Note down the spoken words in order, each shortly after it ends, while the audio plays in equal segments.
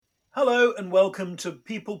Hello and welcome to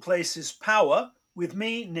People Places Power with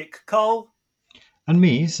me, Nick Cull. And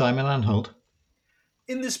me, Simon Anholt.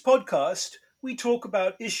 In this podcast, we talk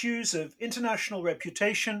about issues of international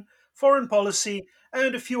reputation, foreign policy,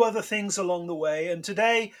 and a few other things along the way. And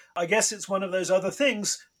today, I guess it's one of those other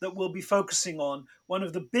things that we'll be focusing on, one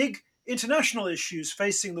of the big international issues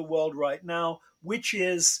facing the world right now, which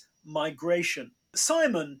is migration.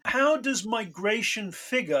 Simon, how does migration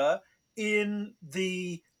figure in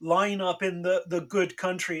the lineup in the Good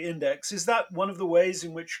Country Index? Is that one of the ways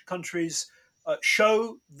in which countries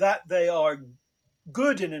show that they are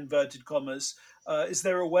good in inverted commas? Is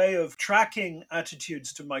there a way of tracking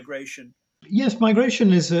attitudes to migration? Yes,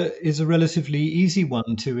 migration is a relatively easy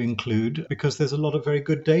one to include because there's a lot of very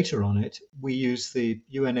good data on it. We use the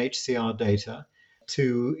UNHCR data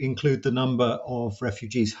to include the number of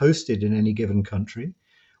refugees hosted in any given country,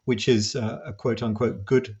 which is a quote unquote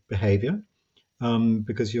good behavior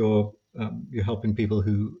because you're helping people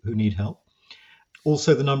who need help.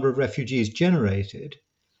 Also, the number of refugees generated,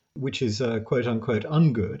 which is quote unquote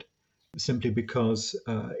ungood, simply because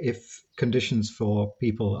if conditions for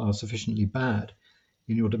people are sufficiently bad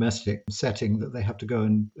in your domestic setting that they have to go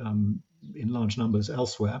and in large numbers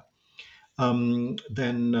elsewhere, then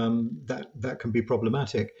that can be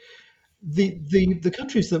problematic. The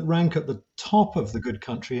countries that rank at the top of the Good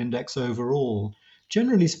Country Index overall,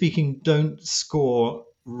 generally speaking, don't score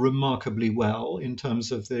remarkably well in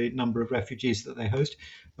terms of the number of refugees that they host.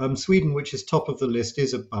 Sweden, which is top of the list,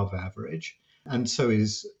 is above average, and so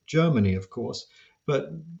is Germany, of course.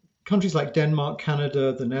 But countries like Denmark,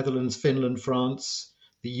 Canada, the Netherlands, Finland, France,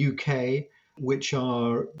 the UK, which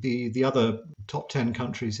are the other top 10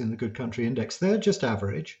 countries in the Good Country Index, they're just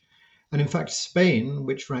average. And in fact, Spain,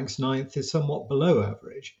 which ranks ninth, is somewhat below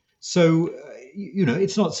average. So,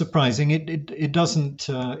 it's not surprising. It doesn't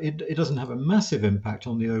have a massive impact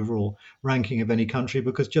on the overall ranking of any country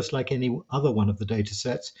because just like any other one of the data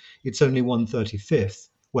sets, it's only 135th,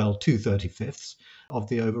 well, 235ths of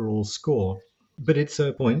the overall score. But it's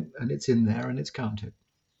a point and it's in there and it's counted.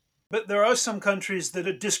 But there are some countries that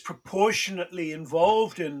are disproportionately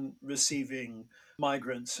involved in receiving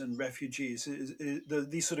migrants and refugees,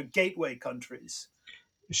 these sort of gateway countries.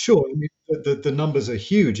 Sure, I mean, the numbers are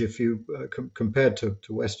huge if you compared to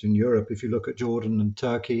Western Europe. If you look at Jordan and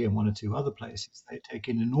Turkey and one or two other places, they take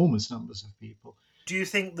in enormous numbers of people. Do you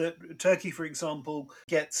think that Turkey, for example,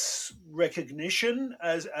 gets recognition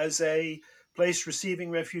as a place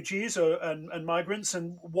receiving refugees and migrants?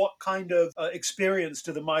 And what kind of experience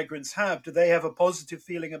do the migrants have? Do they have a positive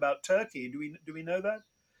feeling about Turkey? Do we know that?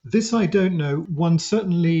 This I don't know. One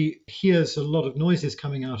certainly hears a lot of noises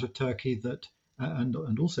coming out of Turkey that,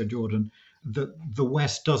 and also Jordan, that the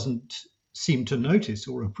West doesn't seem to notice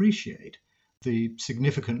or appreciate the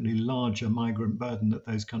significantly larger migrant burden that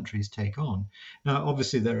those countries take on. Now,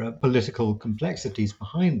 obviously, there are political complexities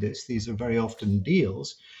behind this. These are very often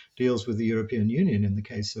deals with the European Union in the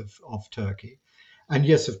case of Turkey. And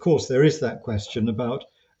yes, of course, there is that question about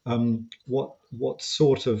what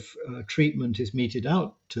sort of treatment is meted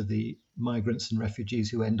out to the migrants and refugees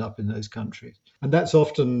who end up in those countries. And that's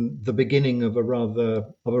often the beginning of a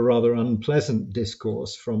rather unpleasant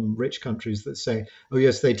discourse from rich countries that say, oh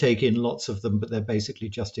yes, they take in lots of them, but they're basically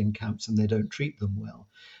just in camps and they don't treat them well,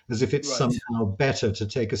 as if it's Right, somehow better to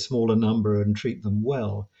take a smaller number and treat them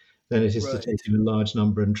well than it is to take right. in a large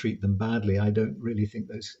number and treat them badly. I don't really think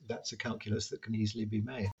that's a calculus that can easily be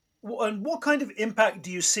made. And what kind of impact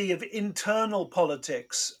do you see of internal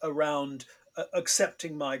politics around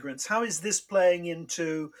accepting migrants? How is this playing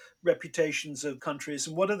into reputations of countries,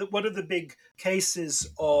 and what are the big cases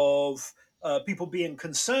of people being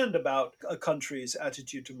concerned about a country's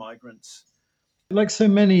attitude to migrants? Like so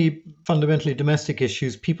many fundamentally domestic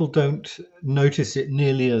issues, people don't notice it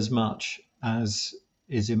nearly as much as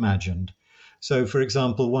is imagined. So, for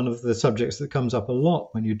example, one of the subjects that comes up a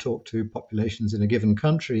lot when you talk to populations in a given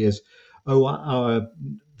country is, oh,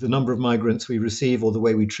 the number of migrants we receive or the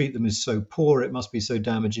way we treat them is so poor, it must be so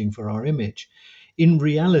damaging for our image. In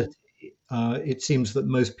reality, it seems that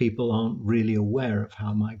most people aren't really aware of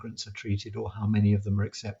how migrants are treated or how many of them are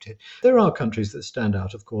accepted. There are countries that stand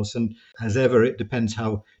out, of course, and as ever, it depends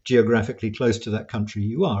how geographically close to that country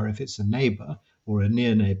you are. If it's a neighbor or a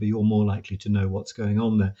near neighbor, you're more likely to know what's going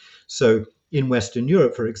on there. So, in Western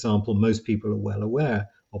Europe, for example, most people are well aware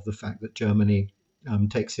of the fact that Germany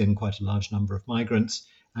takes in quite a large number of migrants.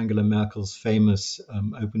 Angela Merkel's famous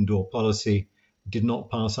open door policy did not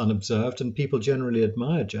pass unobserved, and people generally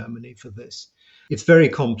admire Germany for this. It's very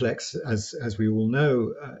complex, as we all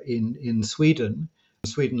know, in Sweden.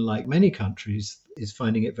 Sweden, like many countries, is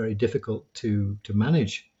finding it very difficult to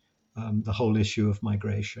manage the whole issue of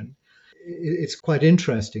migration. it's quite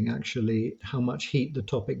interesting, actually, how much heat the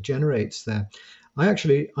topic generates there. I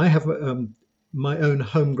have my own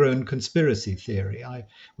homegrown conspiracy theory. I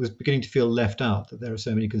was beginning to feel left out that there are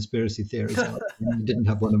so many conspiracy theories out there, and I didn't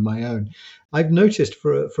have one of my own. I've noticed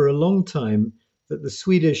for a long time that the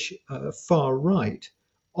Swedish far right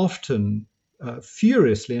often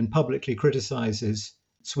furiously and publicly criticizes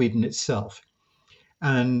Sweden itself.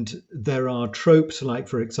 And there are tropes like,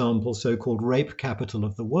 for example, so called rape capital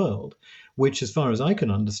of the world, which, as far as I can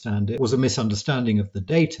understand it, was a misunderstanding of the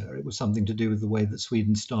data. It was something to do with the way that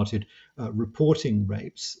Sweden started reporting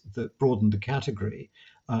rapes that broadened the category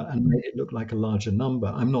and made it look like a larger number.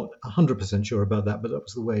 I'm not 100% sure about that, but that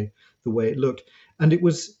was the way it looked. And it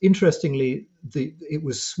was interestingly, it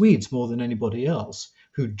was Swedes more than anybody else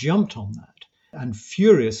who jumped on that and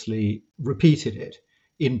furiously repeated it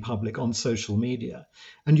in public on social media.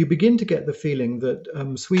 And you begin to get the feeling that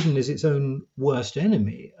Sweden is its own worst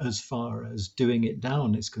enemy as far as doing it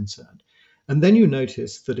down is concerned. And then you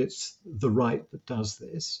notice that it's the right that does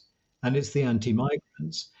this, and it's the anti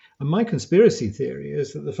migrants. And my conspiracy theory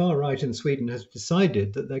is that the far right in Sweden has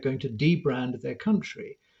decided that they're going to debrand their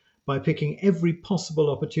country by picking every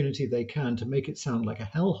possible opportunity they can to make it sound like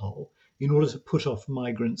a hellhole in order to put off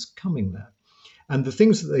migrants coming there. And the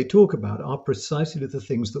things that they talk about are precisely the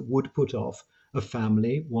things that would put off a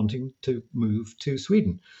family wanting to move to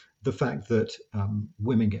Sweden. The fact that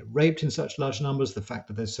women get raped in such large numbers, the fact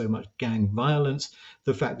that there's so much gang violence,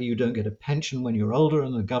 the fact that you don't get a pension when you're older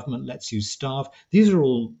and the government lets you starve. These are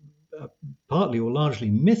all partly or largely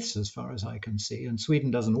myths as far as I can see. And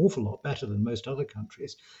Sweden does an awful lot better than most other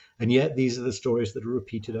countries. And yet these are the stories that are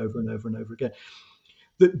repeated over and over and over again.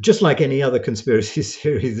 Just like any other conspiracy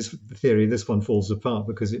theory, this one falls apart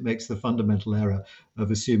because it makes the fundamental error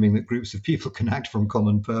of assuming that groups of people can act from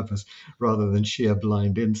common purpose rather than sheer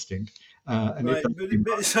blind instinct. Right,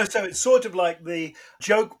 so it's sort of like the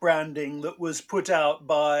joke branding that was put out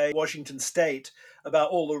by Washington State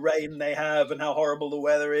about all the rain they have and how horrible the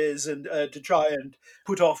weather is, and to try and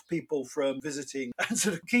put off people from visiting and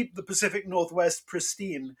sort of keep the Pacific Northwest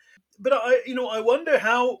pristine. But I wonder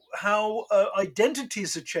how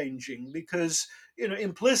identities are changing, because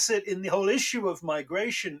implicit in the whole issue of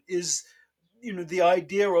migration is the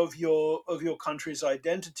idea of your country's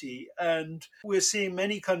identity. And we're seeing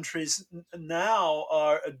many countries now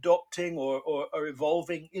are adopting or are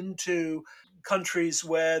evolving into countries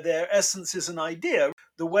where their essence is an idea,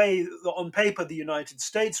 the way on paper the United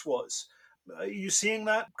States was. Are you seeing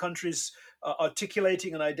that countries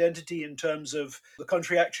articulating an identity in terms of the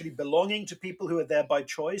country actually belonging to people who are there by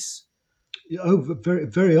choice? Oh, very,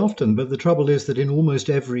 very often. But the trouble is that in almost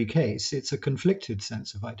every case, it's a conflicted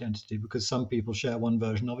sense of identity because some people share one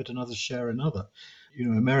version of it and others share another.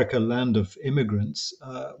 America, land of immigrants,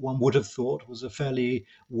 one would have thought was a fairly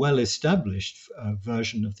well established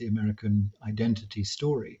version of the American identity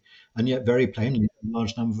story. And yet, very plainly, a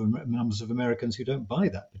large numbers of Americans who don't buy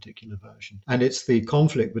that particular version. And it's the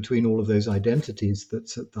conflict between all of those identities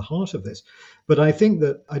that's at the heart of this. But I think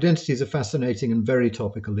that identity is a fascinating and very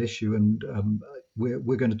topical issue. And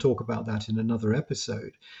we're going to talk about that in another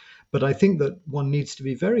episode. But I think that one needs to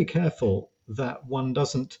be very careful that one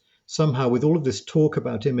doesn't somehow, with all of this talk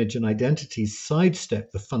about image and identity, sidestep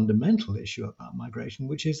the fundamental issue about migration,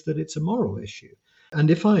 which is that it's a moral issue. And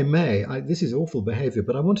if I may, this is awful behavior,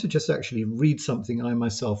 but I want to just actually read something I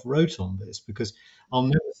myself wrote on this, because I'll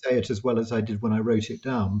never say it as well as I did when I wrote it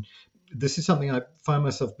down. This is something I find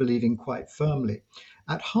myself believing quite firmly.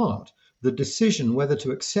 At heart, the decision whether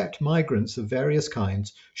to accept migrants of various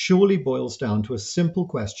kinds surely boils down to a simple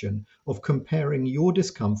question of comparing your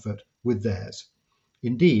discomfort with theirs.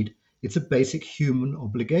 Indeed, it's a basic human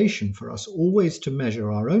obligation for us always to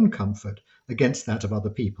measure our own comfort against that of other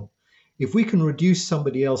people. If we can reduce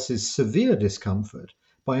somebody else's severe discomfort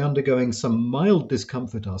by undergoing some mild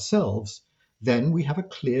discomfort ourselves, then we have a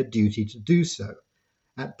clear duty to do so.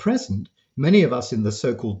 At present, many of us in the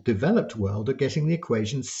so-called developed world are getting the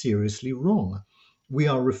equation seriously wrong. We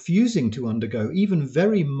are refusing to undergo even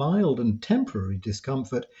very mild and temporary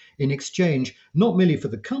discomfort in exchange not merely for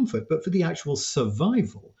the comfort, but for the actual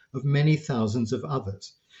survival of many thousands of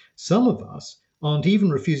others. Some of us aren't even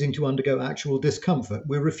refusing to undergo actual discomfort.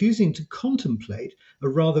 We're refusing to contemplate a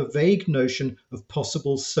rather vague notion of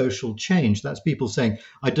possible social change. That's people saying,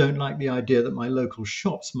 I don't like the idea that my local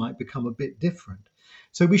shops might become a bit different.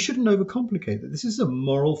 So we shouldn't overcomplicate it. This is a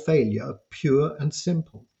moral failure, pure and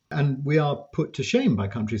simple. And we are put to shame by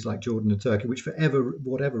countries like Jordan and Turkey, which for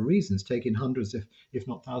whatever reasons take in hundreds, if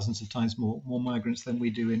not thousands of times more migrants than we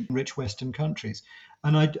do in rich Western countries.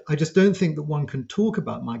 And I just don't think that one can talk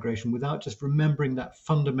about migration without just remembering that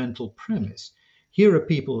fundamental premise, Here are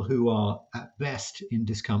people who are at best in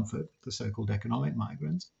discomfort, the so called economic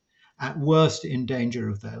migrants, at worst in danger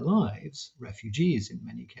of their lives, refugees in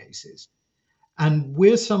many cases. And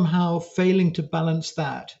we're somehow failing to balance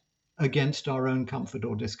that against our own comfort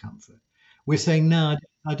or discomfort. We're saying, no,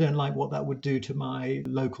 I don't like what that would do to my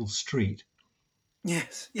local street.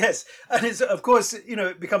 Yes, yes, and it's of course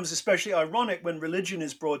it becomes especially ironic when religion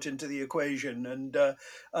is brought into the equation, and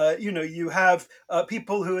you have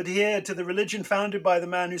people who adhere to the religion founded by the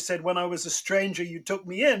man who said, "When I was a stranger, you took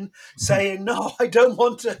me in," saying, "No, I don't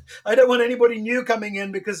want anybody new coming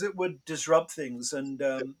in because it would disrupt things." And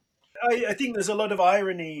I think there's a lot of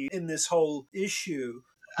irony in this whole issue.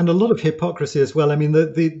 And a lot of hypocrisy as well. I mean,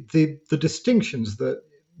 the distinctions that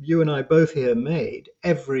you and I both hear made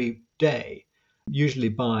every day, usually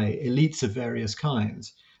by elites of various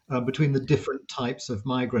kinds, between the different types of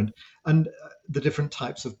migrant and the different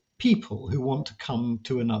types of people who want to come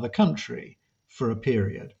to another country for a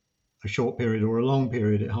period, a short period or a long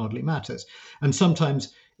period, it hardly matters. And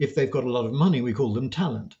sometimes, if they've got a lot of money, we call them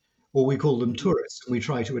talent, or we call them Mhm. tourists, and we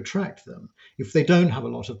try to attract them. If they don't have a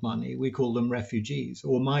lot of money, we call them refugees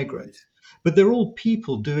or Right. migrants. But they're all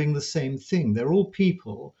people doing the same thing. They're all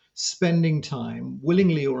people spending time,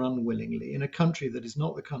 willingly or unwillingly, in a country that is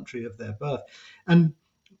not the country of their birth. And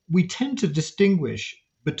we tend to distinguish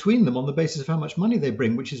between them on the basis of how much money they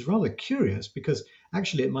bring, which is rather curious because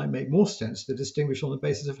actually it might make more sense to distinguish on the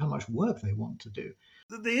basis of how much work they want to do.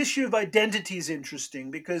 The issue of identity is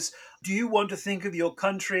interesting because do you want to think of your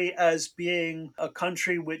country as being a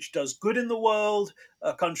country which does good in the world,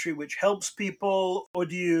 a country which helps people, or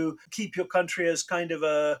do you keep your country as kind of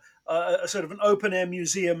a sort of an open air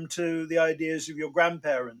museum to the ideas of your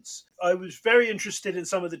grandparents? I was very interested in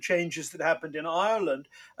some of the changes that happened in Ireland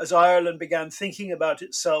as Ireland began thinking about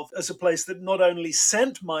itself as a place that not only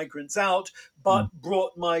sent migrants out, Mm, but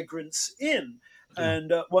brought migrants in. yeah.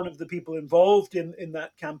 And one of the people involved in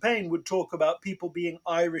that campaign would talk about people being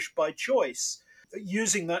Irish by choice,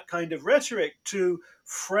 using that kind of rhetoric to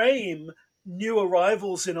frame new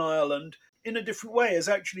arrivals in Ireland in a different way, as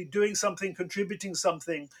actually doing something, contributing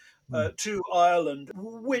something Mm. to Ireland,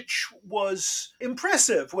 which was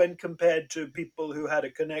impressive when compared to people who had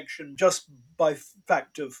a connection just by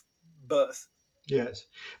fact of birth. Yes.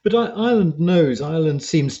 But Ireland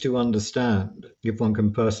seems to understand, if one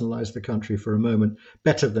can personalize the country for a moment,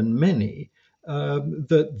 better than many,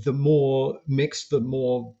 that the more mixed, the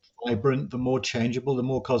more vibrant, the more changeable, the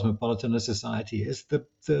more cosmopolitan a society is, the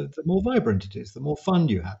more vibrant it is, the more fun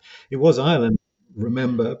you have. It was Ireland,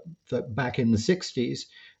 remember, that back in the 60s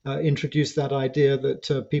introduced that idea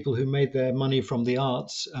that people who made their money from the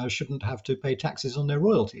arts shouldn't have to pay taxes on their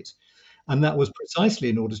royalties. And that was precisely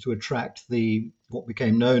in order to attract the what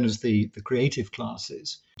became known as the creative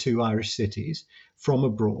classes to Irish cities from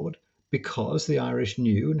abroad, because the Irish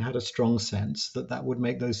knew and had a strong sense that that would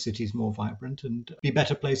make those cities more vibrant and be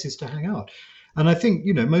better places to hang out. And I think,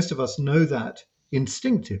 most of us know that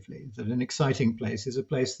instinctively, that an exciting place is a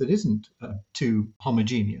place that isn't too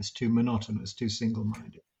homogeneous, too monotonous, too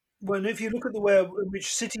single-minded. When if you look at the way in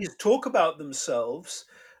which cities talk about themselves,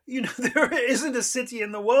 there isn't a city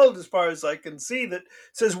in the world, as far as I can see, that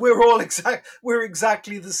says we're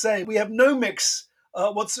exactly the same. We have no mix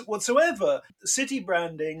whatsoever. City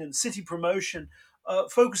branding and city promotion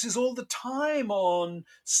focuses all the time on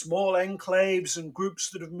small enclaves and groups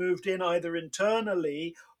that have moved in either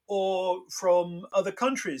internally or from other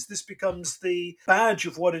countries. This becomes the badge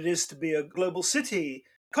of what it is to be a global city.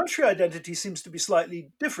 Country identity seems to be slightly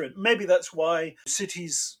different. Maybe that's why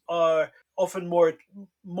cities are often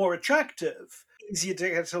more attractive, easier to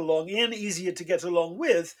get along in, easier to get along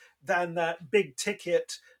with than that big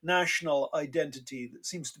ticket national identity that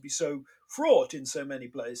seems to be so fraught in so many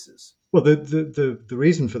places. Well, the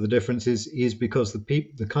reason for the difference is because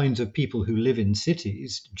the kinds of people who live in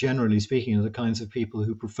cities, generally speaking, are the kinds of people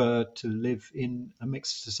who prefer to live in a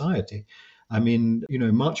mixed society. I mean,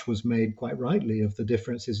 much was made quite rightly of the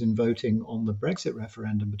differences in voting on the Brexit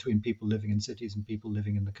referendum between people living in cities and people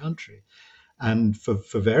living in the country. And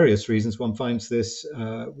for various reasons, one finds this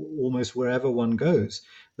almost wherever one goes,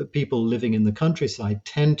 that people living in the countryside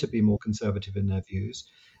tend to be more conservative in their views.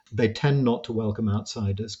 They tend not to welcome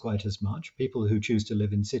outsiders quite as much. People who choose to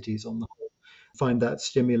live in cities, on the whole, find that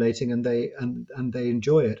stimulating, and they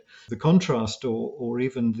enjoy it. The contrast, or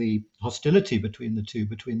even the hostility between the two,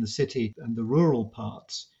 between the city and the rural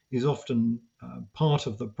parts, is often part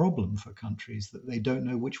of the problem for countries, that they don't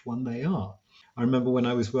know which one they are. I remember when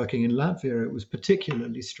I was working in Latvia, it was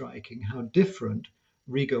particularly striking how different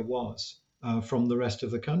Riga was from the rest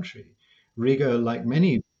of the country. Riga, like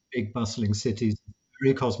many big bustling cities,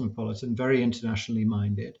 very cosmopolitan, very internationally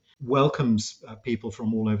minded. welcomes people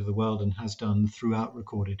from all over the world and has done throughout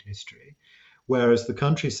recorded history, whereas the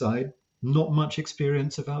countryside, not much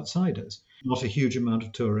experience of outsiders, not a huge amount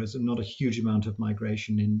of tourism, not a huge amount of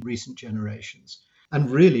migration in recent generations. And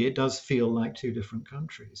really, it does feel like two different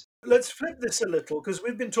countries. Let's flip this a little because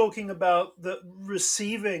we've been talking about the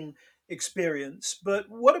receiving experience, but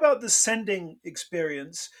what about the sending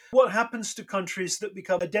experience? What happens to countries that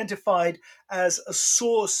become identified as a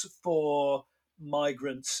source for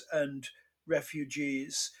migrants and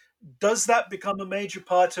refugees? Does that become a major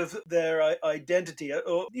part of their identity,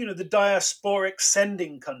 or the diasporic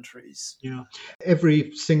sending countries? Yeah.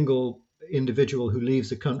 Every single individual who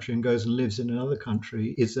leaves a country and goes and lives in another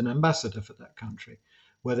country is an ambassador for that country,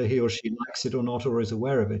 whether he or she likes it or not, or is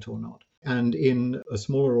aware of it or not. And in a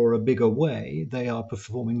smaller or a bigger way, they are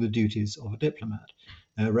performing the duties of a diplomat,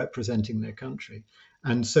 representing their country.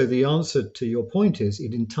 And so the answer to your point is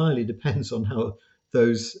it entirely depends on how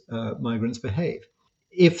those migrants behave.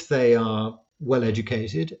 If they are well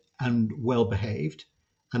educated and well behaved,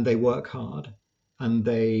 and they work hard, and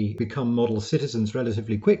they become model citizens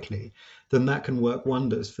relatively quickly, then that can work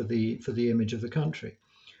wonders for the image of the country.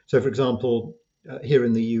 So, for example, here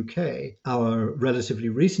in the UK, our relatively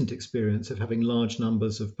recent experience of having large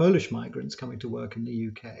numbers of Polish migrants coming to work in the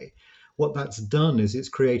UK, what that's done is it's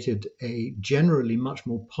created a generally much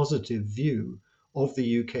more positive view of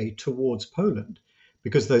the UK towards Poland,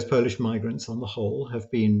 because those Polish migrants, on the whole, have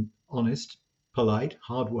been honest, polite,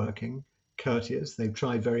 hardworking, courteous. They've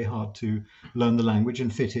tried very hard to learn the language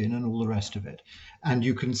and fit in and all the rest of it. And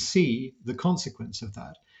you can see the consequence of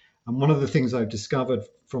that. And one of the things I've discovered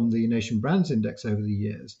from the Nation Brands Index over the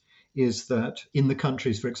years is that in the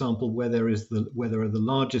countries, for example, where there are the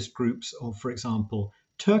largest groups of, for example,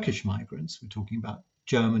 Turkish migrants, we're talking about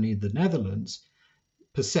Germany, the Netherlands,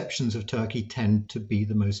 perceptions of Turkey tend to be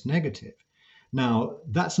the most negative. Now,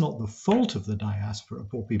 that's not the fault of the diaspora,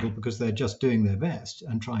 poor people, because they're just doing their best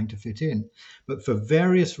and trying to fit in. But for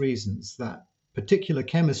various reasons, that particular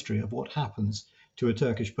chemistry of what happens to a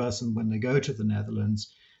Turkish person when they go to the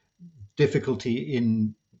Netherlands, difficulty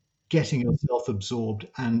in getting yourself absorbed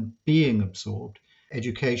and being absorbed,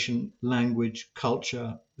 education, language,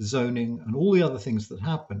 culture, zoning, and all the other things that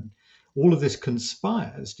happen, all of this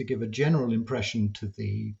conspires to give a general impression to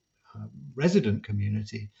the resident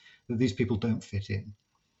community that these people don't fit in.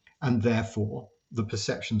 And therefore, the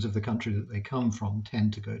perceptions of the country that they come from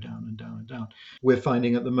tend to go down and down and down. We're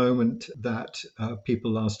finding at the moment that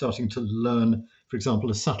people are starting to learn, for example,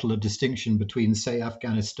 a subtler distinction between, say,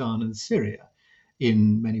 Afghanistan and Syria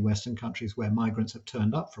in many Western countries where migrants have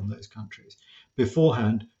turned up from those countries.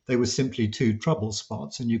 Beforehand, they were simply two trouble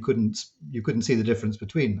spots, and you couldn't see the difference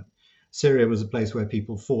between them. Syria was a place where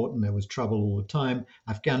people fought and there was trouble all the time.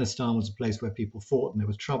 Afghanistan was a place where people fought and there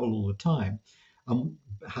was trouble all the time.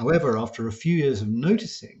 However, after a few years of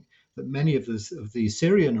noticing that many of the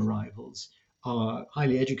Syrian arrivals are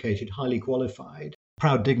highly educated, highly qualified,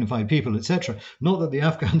 proud, dignified people, etc., not that the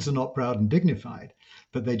Afghans are not proud and dignified,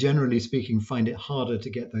 but they, generally speaking, find it harder to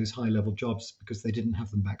get those high-level jobs because they didn't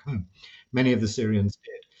have them back home. Many of the Syrians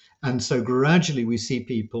did. And so gradually we see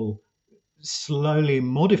people slowly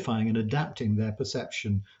modifying and adapting their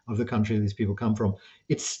perception of the country these people come from.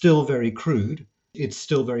 It's still very crude. It's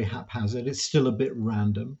still very haphazard. It's still a bit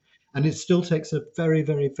random. And it still takes a very,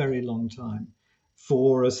 very, very long time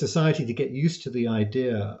for a society to get used to the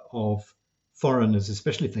idea of foreigners,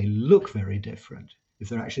 especially if they look very different, if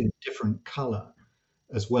they're actually a different color,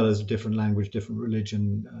 as well as a different language, different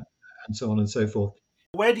religion, and so on and so forth.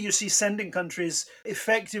 Where do you see sending countries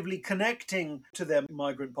effectively connecting to their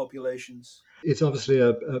migrant populations? It's obviously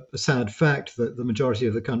a sad fact that the majority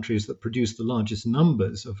of the countries that produce the largest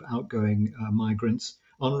numbers of outgoing migrants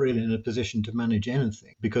aren't really in a position to manage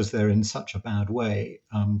anything because they're in such a bad way,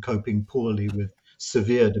 coping poorly with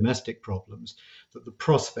severe domestic problems, that the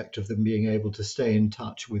prospect of them being able to stay in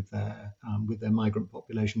touch with their migrant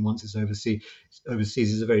population once it's overseas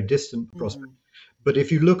is a very distant prospect. Mm. But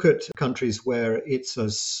if you look at countries where it's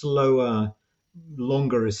a slower,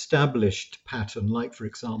 longer established pattern, like, for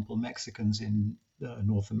example, Mexicans in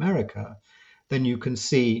North America, then you can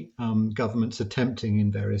see governments attempting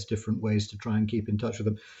in various different ways to try and keep in touch with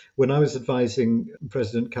them. When I was advising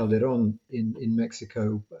President Calderon in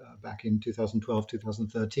Mexico back in 2012,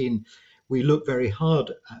 2013, we looked very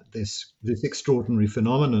hard at this extraordinary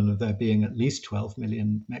phenomenon of there being at least 12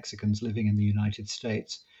 million Mexicans living in the United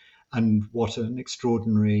States, and what an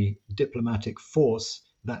extraordinary diplomatic force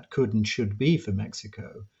that could and should be for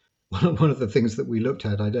Mexico. One of the things that we looked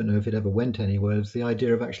at, I don't know if it ever went anywhere, is the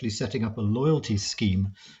idea of actually setting up a loyalty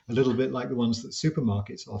scheme, a little bit like the ones that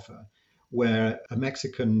supermarkets offer, where a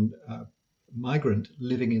Mexican migrant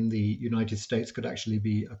living in the United States could actually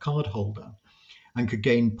be a card holder and could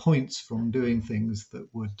gain points from doing things that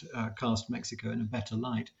would cast Mexico in a better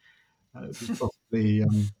light. It was possibly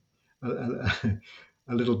a, a,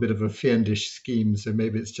 a little bit of a fiendish scheme, so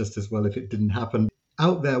maybe it's just as well if it didn't happen.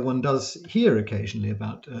 Out there, one does hear occasionally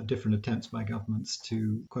about different attempts by governments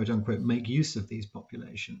to, quote unquote, make use of these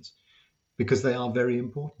populations because they are very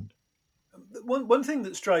important. One thing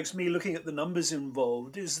that strikes me looking at the numbers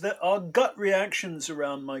involved is that our gut reactions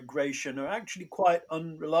around migration are actually quite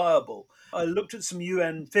unreliable. I looked at some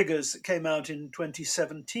UN figures that came out in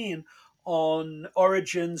 2017 on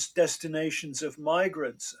origins, destinations of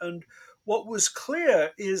migrants. And what was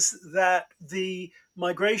clear is that the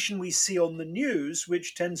migration we see on the news,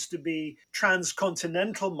 which tends to be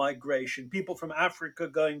transcontinental migration, people from Africa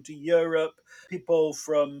going to Europe, people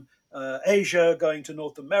from Asia going to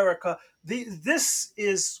North America, this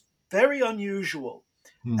is very unusual.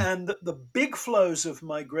 Mm, And the big flows of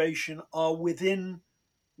migration are within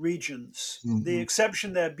regions. mm, The mm,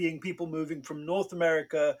 exception there being people moving from North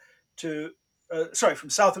America to from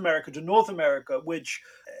South America to North America, which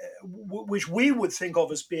we would think of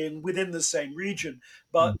as being within the same region, mm.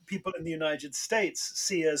 but people in the United States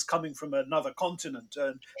see as coming from another continent.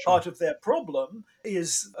 And Sure. part of their problem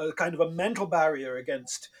is a kind of a mental barrier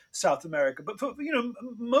against South America. But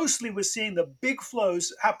mostly we're seeing the big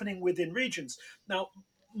flows happening within regions. Now,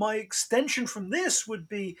 my extension from this would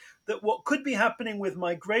be that what could be happening with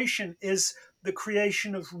migration is the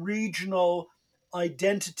creation of regional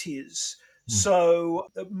identities. Mm, So,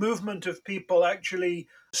 the movement of people actually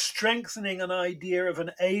strengthening an idea of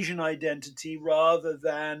an Asian identity rather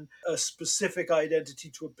than a specific identity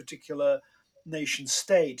to a particular nation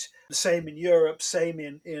state. Same in Europe, same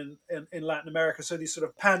in Latin America. So, these sort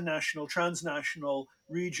of pan national, transnational,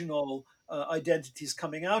 regional identities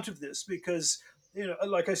coming out of this because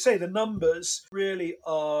like I say, the numbers really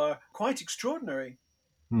are quite extraordinary.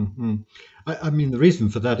 mm, mm. I mean, the reason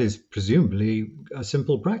for that is presumably a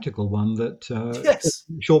simple practical one that Yes.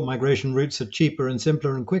 short migration routes are cheaper and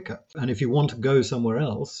simpler and quicker. And if you want to go somewhere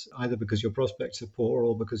else, either because your prospects are poor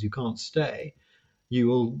or because you can't stay, you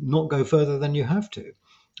will not go further than you have to.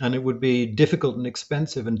 And it would be difficult and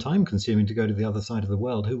expensive and time consuming to go to the other side of the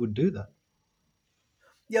world. Who would do that?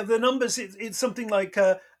 Yeah, the numbers, it's something like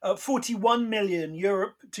 41 million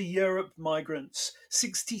Europe to Europe migrants,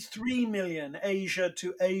 63 million Asia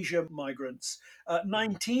to Asia migrants,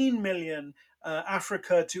 19 million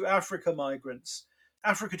Africa to Africa migrants.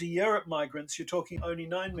 Africa to Europe migrants, you're talking only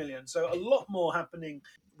 9 million. So a lot more happening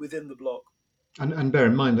within the bloc. And bear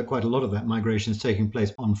in mind that quite a lot of that migration is taking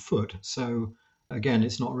place on foot. So again,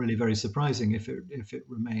 it's not really very surprising if it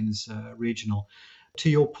remains regional. To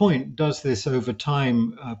your point, does this over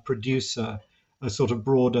time produce a sort of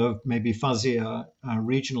broader, maybe fuzzier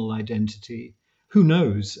regional identity? Who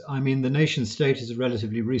knows? I mean, the nation state is a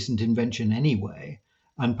relatively recent invention anyway,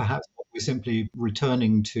 and perhaps what we're simply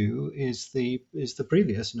returning to is the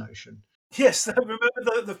previous notion. Yes, I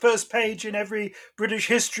remember the first page in every British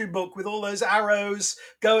history book with all those arrows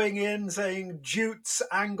going in saying Jutes,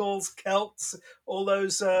 Angles, Celts, all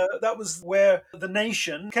those. That was where the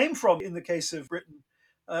nation came from in the case of Britain.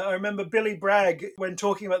 I remember Billy Bragg, when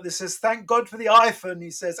talking about this, says, "Thank God for the hyphen."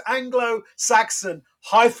 He says, "Anglo Saxon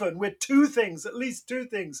hyphen. We're two things, at least two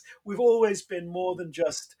things. We've always been more than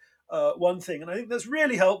just one thing." And I think that's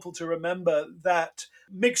really helpful to remember that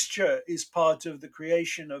mixture is part of the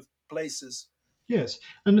creation of places. Yes,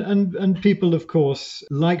 and people, of course,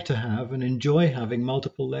 like to have and enjoy having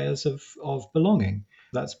multiple layers of belonging.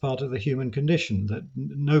 That's part of the human condition.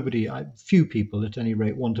 That few people at any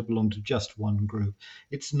rate, want to belong to just one group.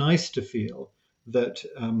 It's nice to feel that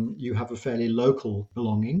you have a fairly local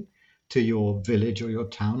belonging to your village or your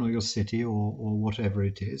town or your city or whatever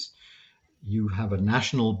it is. You have a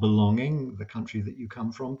national belonging, the country that you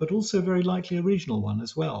come from, but also very likely a regional one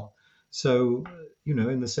as well. So,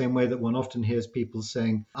 in the same way that one often hears people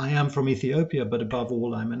saying, I am from Ethiopia, but above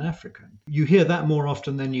all, I'm an African. You hear that more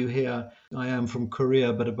often than you hear, I am from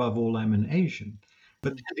Korea, but above all, I'm an Asian.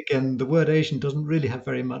 But then again, the word Asian doesn't really have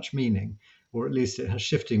very much meaning, or at least it has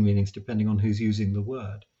shifting meanings depending on who's using the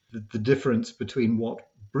word. The difference between what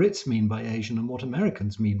Brits mean by Asian and what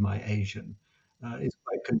Americans mean by Asian is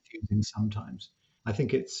quite confusing sometimes. I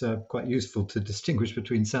think it's quite useful to distinguish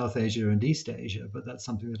between South Asia and East Asia, but that's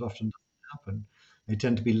something that often doesn't happen. They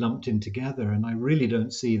tend to be lumped in together, and I really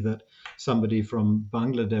don't see that somebody from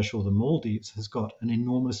Bangladesh or the Maldives has got an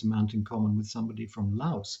enormous amount in common with somebody from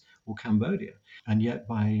Laos or Cambodia, and yet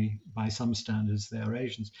by some standards they are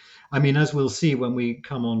Asians. I mean, as we'll see when we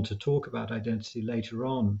come on to talk about identity later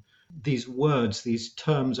on, these words, these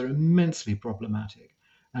terms are immensely problematic.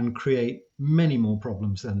 and create many more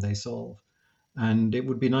problems than they solve. And it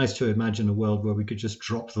would be nice to imagine a world where we could just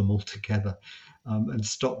drop them altogether, and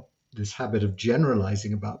stop this habit of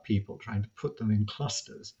generalizing about people, trying to put them in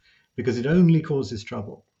clusters, because it only causes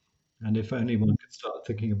trouble. And if only one could start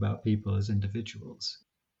thinking about people as individuals.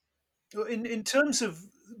 In terms of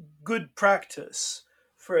good practice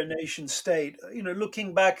for a nation state,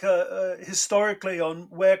 looking back historically on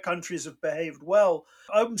where countries have behaved well,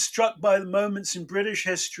 I'm struck by the moments in British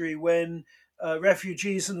history when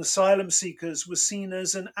refugees and asylum seekers were seen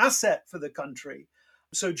as an asset for the country.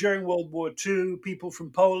 So during World War II, people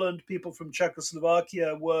from Poland, people from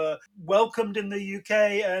Czechoslovakia were welcomed in the UK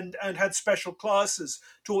and had special classes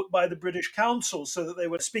taught by the British Council so that they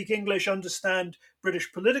would speak English, understand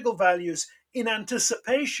British political values in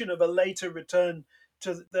anticipation of a later return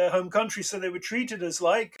to their home country. So they were treated as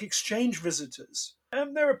like exchange visitors.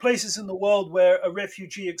 And there are places in the world where a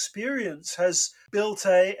refugee experience has built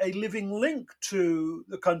a living link to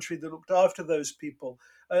the country that looked after those people.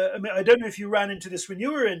 I don't know if you ran into this when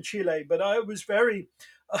you were in Chile, but I was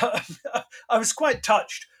I was quite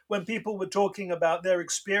touched when people were talking about their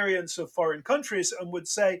experience of foreign countries and would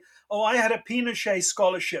say, "Oh, I had a Pinochet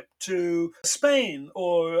scholarship to Spain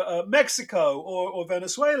or Mexico or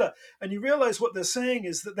Venezuela," and you realize what they're saying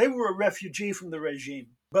is that they were a refugee from the regime,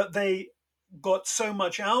 but they got so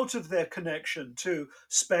much out of their connection to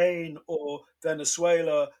Spain or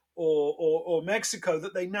Venezuela or Mexico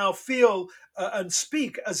that they now feel and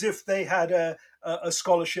speak as if they had a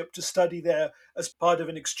scholarship to study there as part of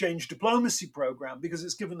an exchange diplomacy program because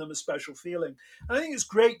it's given them a special feeling. And I think it's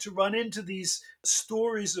great to run into these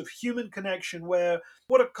stories of human connection where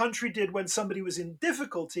what a country did when somebody was in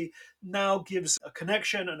difficulty now gives a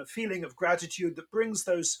connection and a feeling of gratitude that brings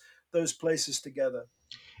those places together.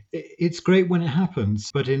 It's great when it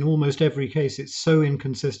happens, but in almost every case, it's so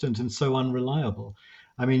inconsistent and so unreliable.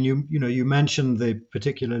 I mean, you mentioned the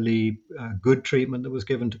particularly good treatment that was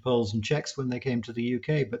given to Poles and Czechs when they came to the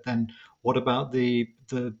UK, but then what about the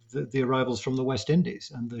arrivals from the West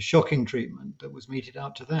Indies and the shocking treatment that was meted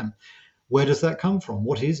out to them? Where does that come from?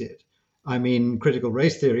 What is it? I mean, critical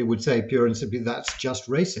race theory would say pure and simply that's just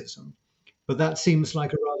racism. But that seems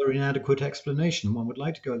like a rather inadequate explanation. One would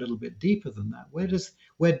like to go a little bit deeper than that.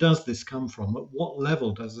 Where does this come from? At what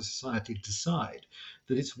level does a society decide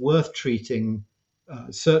that it's worth treating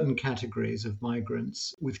certain categories of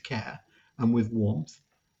migrants with care and with warmth,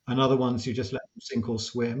 and other ones you just let them sink or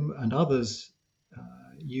swim, and others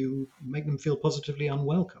you make them feel positively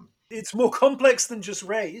unwelcome? It's more complex than just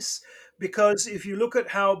race because if you look at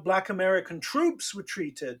how Black American troops were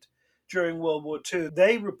treated during World War II,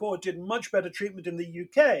 they reported much better treatment in the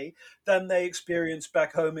UK than they experienced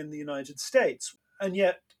back home in the United States. And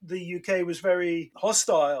yet, the UK was very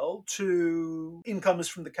hostile to incomers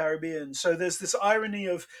from the Caribbean. So there's this irony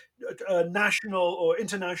of national or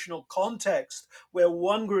international context where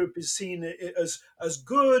one group is seen as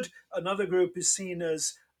good, another group is seen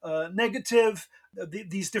as negative.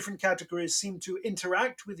 These different categories seem to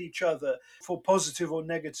interact with each other for positive or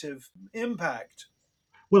negative impact.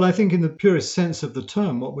 Well, I think in the purest sense of the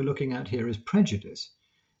term, what we're looking at here is prejudice.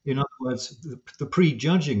 In other words, the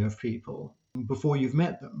prejudging of people before you've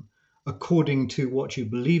met them, according to what you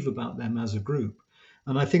believe about them as a group.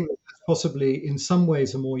 And I think that's possibly in some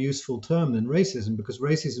ways a more useful term than racism, because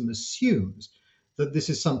racism assumes that this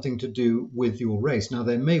is something to do with your race. Now,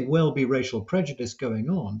 there may well be racial prejudice going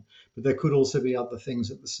on, but there could also be other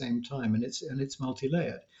things at the same time, and it's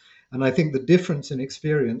multi-layered. And I think the difference in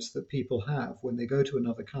experience that people have when they go to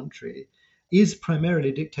another country is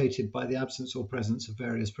primarily dictated by the absence or presence of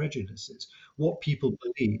various prejudices. What people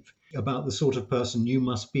believe about the sort of person you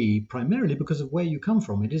must be, primarily because of where you come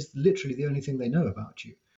from. It is literally the only thing they know about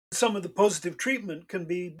you. Some of the positive treatment can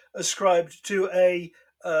be ascribed to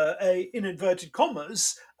in inverted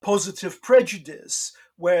commas, positive prejudice,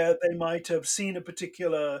 where they might have seen a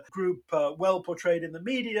particular group well portrayed in the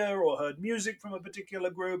media or heard music from a particular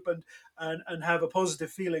group and have a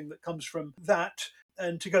positive feeling that comes from that.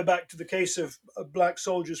 And to go back to the case of black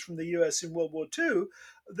soldiers from the US in World War II,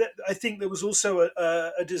 that I think there was also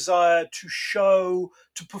a desire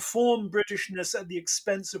to perform Britishness at the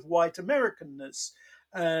expense of white Americanness.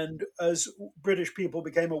 And as British people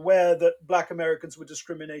became aware that Black Americans were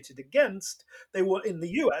discriminated against, they were in the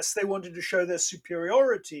US, they wanted to show their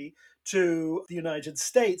superiority to the United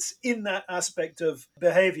States in that aspect of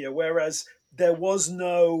behavior, whereas there was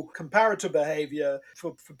no comparator behavior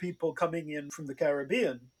for people coming in from the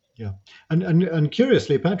Caribbean. Yeah. And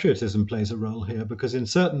curiously, patriotism plays a role here because in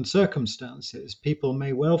certain circumstances, people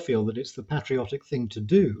may well feel that it's the patriotic thing to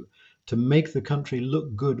do to make the country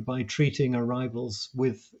look good by treating arrivals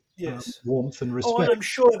with Yes. warmth and Oh, and respect. I'm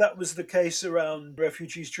sure that was the case around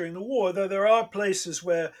refugees during the war, though there are places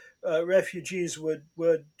where refugees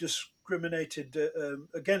were discriminated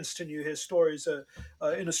against, and you hear stories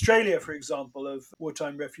in Australia, for example, of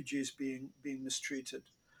wartime refugees being mistreated.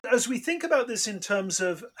 As we think about this in terms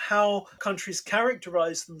of how countries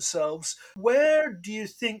characterize themselves, where do you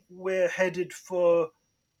think we're headed for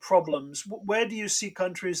problems? Where do you see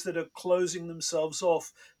countries that are closing themselves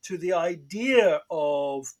off to the idea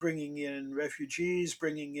of bringing in refugees,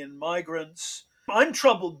 bringing in migrants? I'm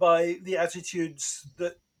troubled by the attitudes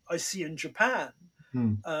that I see in Japan.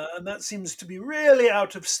 Hmm. And that seems to be really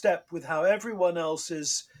out of step with how everyone else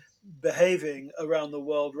is behaving around the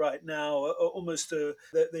world right now. Almost,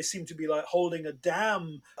 they seem to be like holding a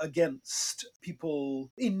dam against people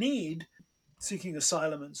in need, seeking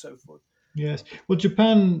asylum and so forth. Yes. Well,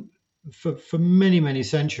 Japan, for many, many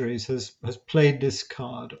centuries, has played this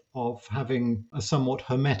card of having a somewhat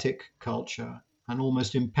hermetic culture, an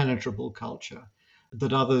almost impenetrable culture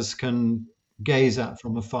that others can gaze at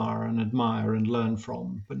from afar and admire and learn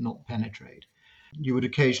from, but not penetrate. You would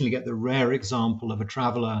occasionally get the rare example of a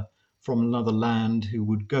traveler from another land who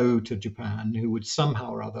would go to Japan, who would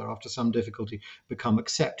somehow or other, after some difficulty, become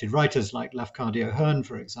accepted. Writers like Lafcadio Hearn,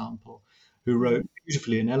 for example, who wrote Mm.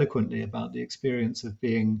 beautifully and eloquently about the experience of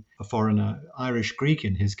being a foreigner, Irish Greek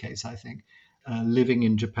in his case, I think, living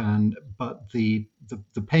in Japan. But the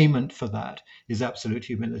payment for that is absolute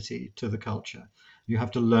humility to the culture. You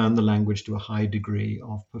have to learn the language to a high degree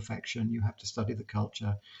of perfection. You have to study the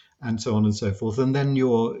culture, and so on and so forth. And then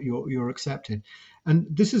you're accepted. And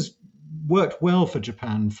this has worked well for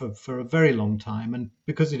Japan for a very long time. And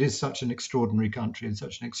because it is such an extraordinary country and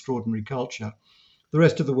such an extraordinary culture, the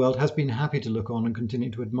rest of the world has been happy to look on and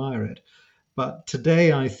continue to admire it. But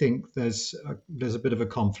today, I think there's a bit of a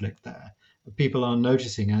conflict there. People are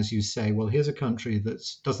noticing, as you say, well, here's a country that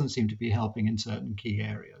doesn't seem to be helping in certain key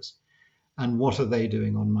areas. And what are they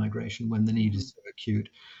doing on migration when the need Mhm. is so acute?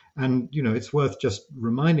 And it's worth just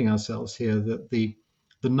reminding ourselves here that the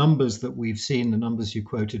numbers that we've seen, the numbers you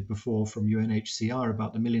quoted before from UNHCR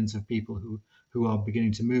about the millions of people who are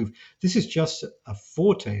beginning to move, this is just a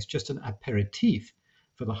foretaste, just an aperitif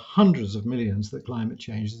for the hundreds of millions that climate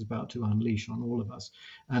change is about to unleash on all of us.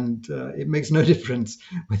 And it makes no difference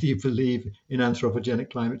whether you believe in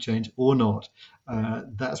anthropogenic climate change or not.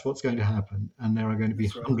 That's what's going to happen. And there are going to be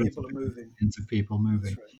That's right. hundreds of People are moving. millions of people That's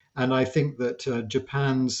moving. right. And I think that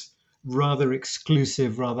Japan's rather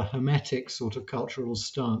exclusive, rather hermetic sort of cultural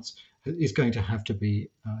stance is going to have to be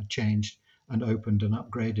changed and opened and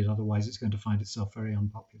upgraded. Otherwise, it's going to find itself very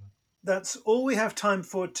unpopular. That's all we have time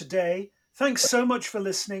for today. Thanks so much for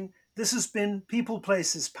listening. This has been People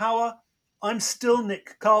Places Power. I'm still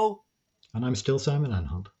Nick Cole. And I'm still Simon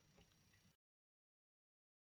Anhalt.